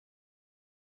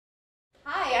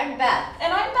I'm Beth.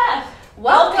 And I'm Beth.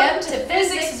 Welcome to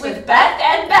Physics with Beth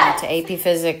and Beth. To AP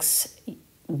Physics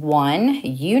 1,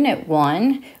 Unit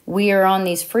 1. We are on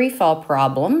these free fall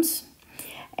problems.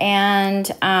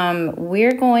 And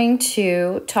we're going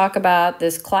to talk about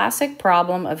this classic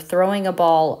problem of throwing a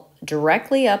ball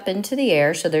directly up into the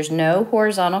air. So there's no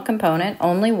horizontal component,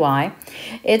 only Y.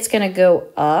 It's going to go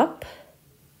up,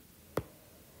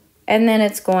 and then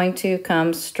it's going to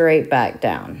come straight back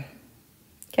down.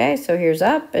 Okay, so here's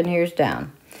up and here's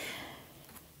down.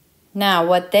 Now,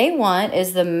 what they want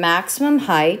is the maximum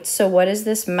height. So what is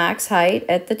this max height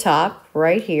at the top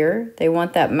right here? They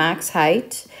want that max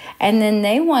height. And then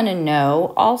they want to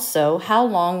know also how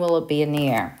long will it be in the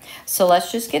air. So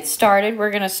let's just get started.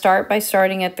 We're going to start by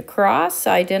starting at the cross,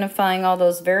 identifying all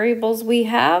those variables we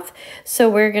have. So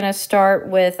we're going to start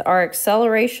with our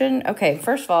acceleration. Okay,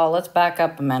 first of all, let's back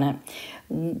up a minute.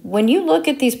 When you look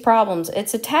at these problems,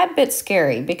 it's a tad bit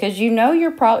scary because you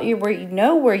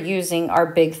know we're using our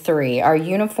big three, our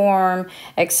uniform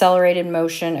accelerated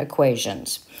motion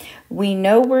equations. We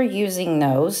know we're using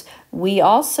those. We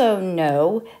also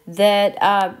know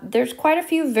that there's quite a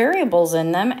few variables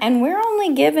in them, and we're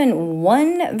only given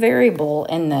one variable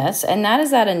in this, and that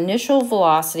is that initial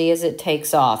velocity as it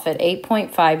takes off at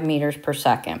 8.5 meters per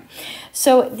second.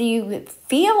 So you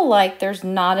feel like there's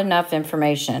not enough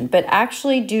information, but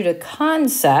actually due to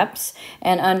concepts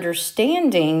and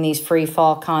understanding these free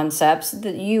fall concepts,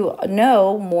 that you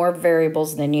know more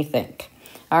variables than you think.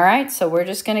 All right, so we're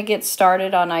just going to get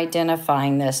started on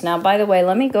identifying this. Now, by the way,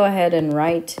 let me go ahead and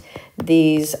write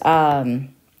these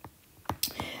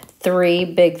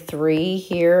big three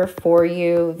here for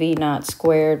you. V naught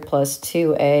squared plus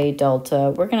 2a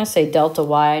delta. We're going to say delta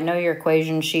y. I know your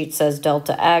equation sheet says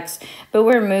delta x, but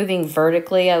we're moving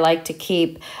vertically. I like to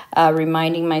keep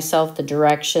reminding myself the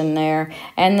direction there.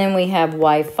 And then we have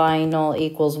y final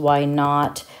equals y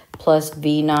naught plus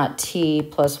v naught t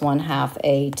plus 1/2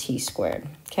 a t squared.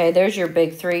 Okay, there's your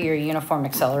big three, your uniform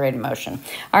accelerated motion.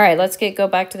 All right, let's go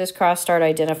back to this cross, start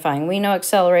identifying. We know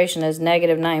acceleration is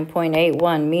negative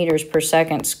 9.81 meters per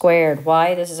second squared.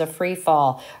 Why? This is a free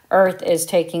fall. Earth is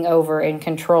taking over and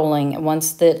controlling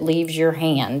once it leaves your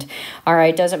hand. All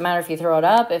right, doesn't matter if you throw it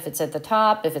up, if it's at the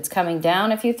top, if it's coming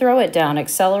down, if you throw it down.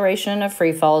 Acceleration of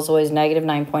free fall is always negative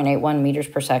 9.81 meters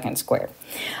per second squared.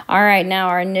 All right, now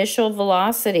our initial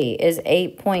velocity is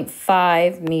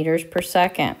 8.5 meters per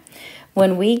second.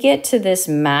 When we get to this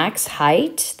max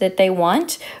height that they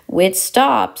want, it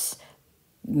stops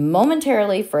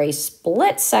momentarily for a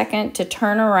split second to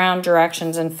turn around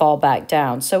directions and fall back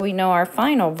down. So we know our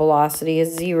final velocity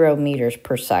is 0 meters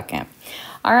per second.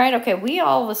 All right, okay, we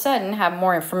all of a sudden have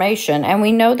more information, and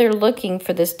we know they're looking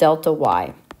for this delta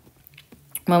y.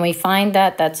 When we find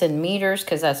that, that's in meters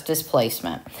because that's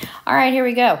displacement. All right, here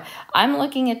we go. I'm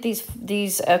looking at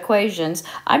these equations.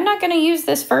 I'm not going to use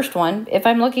this first one if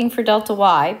I'm looking for delta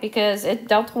y because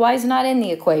delta y is not in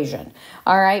the equation.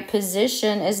 All right,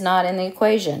 position is not in the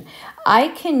equation. I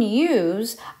can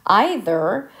use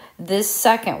either this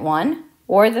second one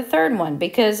or the third one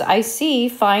because I see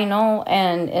final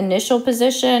and initial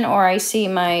position, or I see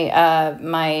my,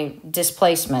 my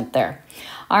displacement there.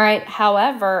 All right,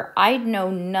 however, I know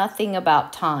nothing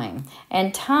about time,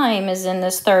 and time is in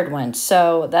this third one,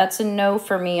 so that's a no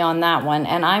for me on that one,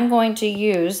 and I'm going to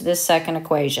use this second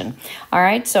equation. All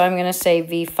right, so I'm going to say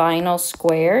V final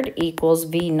squared equals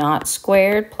V naught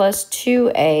squared plus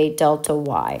 2a delta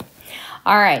y.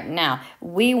 All right, now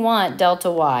we want delta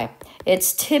y.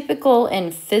 It's typical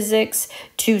in physics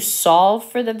to solve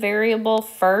for the variable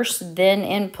first, then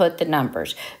input the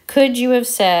numbers. Could you have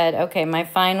said, okay, my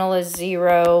final is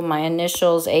 0, my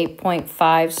initial is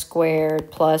 8.5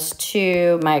 squared plus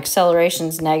 2, my acceleration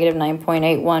is negative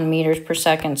 9.81 meters per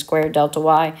second squared delta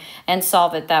y, and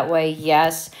solve it that way?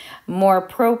 Yes. More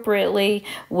appropriately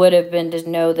would have been to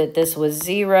know that this was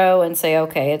 0 and say,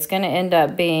 okay, it's going to end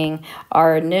up being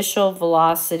our initial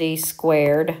velocity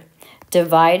squared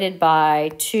divided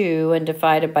by 2 and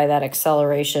divided by that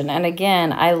acceleration. And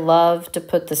again, I love to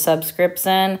put the subscripts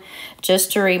in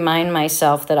just to remind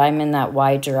myself that I'm in that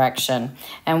y direction.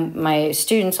 And my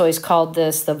students always called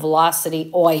this the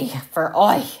velocity oi for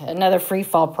oi, another free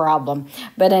fall problem.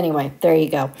 But anyway, there you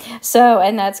go. So,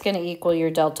 and that's going to equal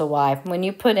your delta y. When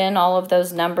you put in all of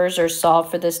those numbers or solve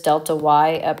for this delta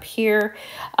y up here,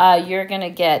 you're going to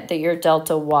get that your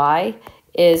delta y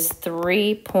is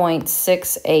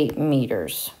 3.68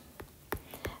 meters.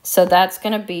 So that's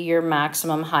going to be your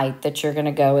maximum height that you're going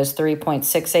to go is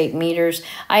 3.68 meters.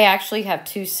 I actually have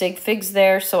 2 sig figs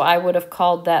there, so I would have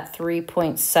called that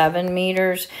 3.7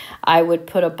 meters. I would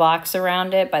put a box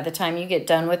around it. By the time you get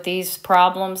done with these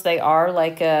problems, they are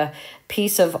like a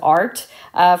piece of art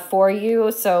for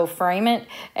you, so frame it,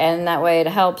 and that way it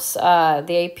helps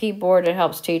the AP board, it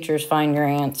helps teachers find your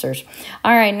answers.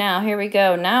 All right, now here we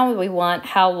go. Now we want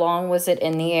how long was it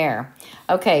in the air.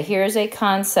 Okay, here's a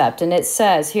concept, and it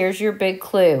says, here's your big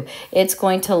clue. It's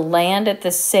going to land at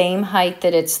the same height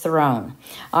that it's thrown.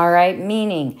 All right,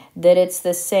 meaning that it's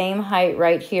the same height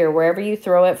right here. Wherever you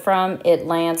throw it from, it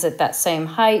lands at that same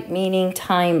height, meaning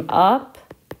time up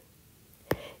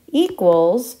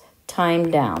equals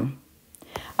time down.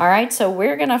 All right, so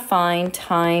we're going to find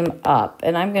time up,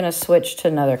 and I'm going to switch to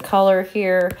another color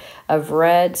here of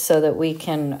red so that we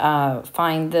can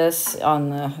find this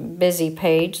on the busy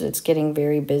page that's getting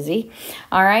very busy.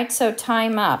 All right, so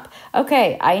time up.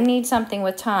 Okay, I need something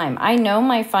with time. I know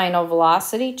my final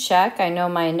velocity, check. I know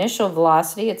my initial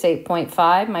velocity, it's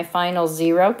 8.5. My final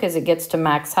 0 because it gets to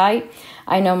max height.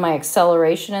 I know my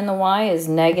acceleration in the y is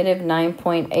negative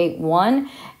 9.81,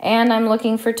 and I'm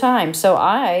looking for time. So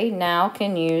I now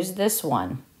can use this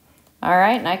one. All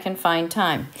right, and I can find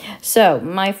time. So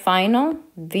my final,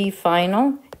 V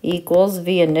final, equals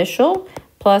V initial,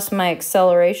 plus my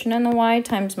acceleration in the y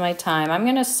times my time. I'm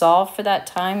going to solve for that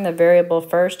time, the variable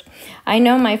first. I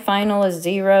know my final is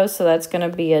 0, so that's going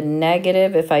to be a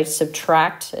negative if I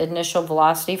subtract initial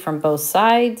velocity from both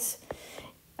sides.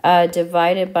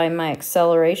 Divided by my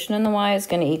acceleration in the y is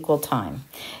going to equal time.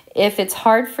 If it's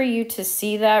hard for you to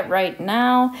see that right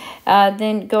now,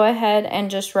 then go ahead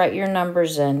and just write your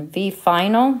numbers in. V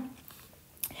final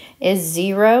is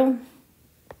 0.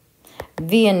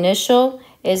 V initial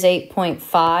is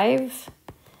 8.5.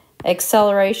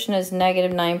 Acceleration is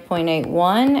negative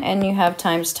 9.81, and you have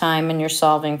times time, and you're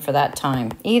solving for that time.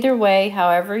 Either way,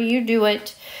 however you do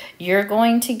it, you're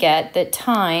going to get that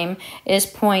time is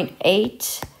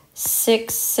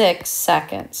 0.866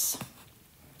 seconds.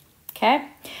 Okay?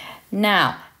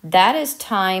 Now, that is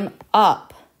time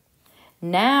up.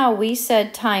 Now we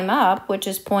said time up, which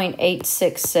is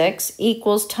 0.866,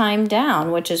 equals time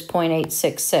down, which is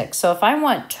 0.866. So if I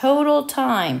want total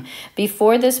time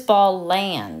before this ball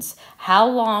lands, how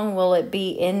long will it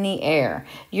be in the air?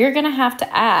 You're going to have to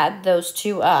add those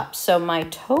two up. So my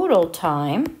total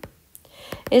time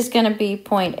is going to be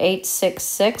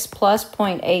 0.866 plus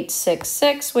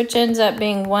 0.866, which ends up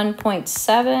being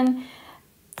 1.7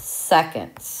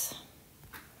 seconds.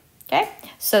 Okay,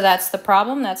 so that's the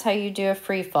problem. That's how you do a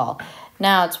free fall.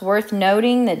 Now, it's worth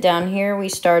noting that down here we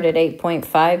start at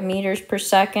 8.5 meters per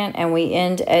second and we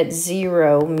end at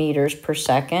 0 meters per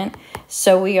second.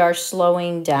 So we are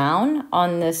slowing down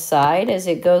on this side. As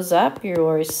it goes up,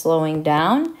 you're slowing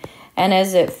down. And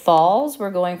as it falls,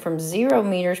 we're going from 0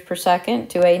 meters per second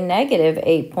to a negative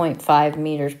 8.5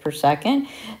 meters per second.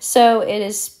 So it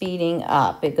is speeding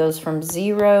up. It goes from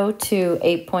 0 to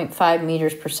 8.5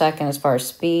 meters per second as far as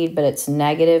speed, but it's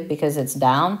negative because it's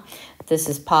down. This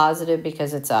is positive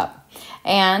because it's up.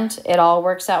 And it all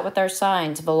works out with our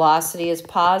signs. Velocity is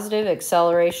positive,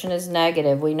 acceleration is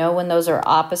negative. We know when those are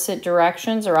opposite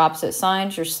directions or opposite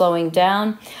signs, you're slowing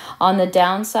down. On the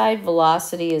downside,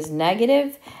 velocity is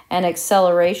negative and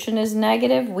acceleration is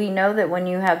negative. We know that when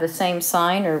you have the same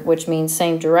sign, or which means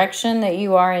same direction, that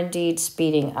you are indeed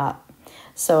speeding up.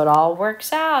 So it all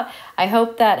works out. I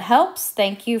hope that helps.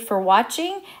 Thank you for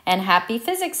watching, and happy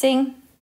physicsing.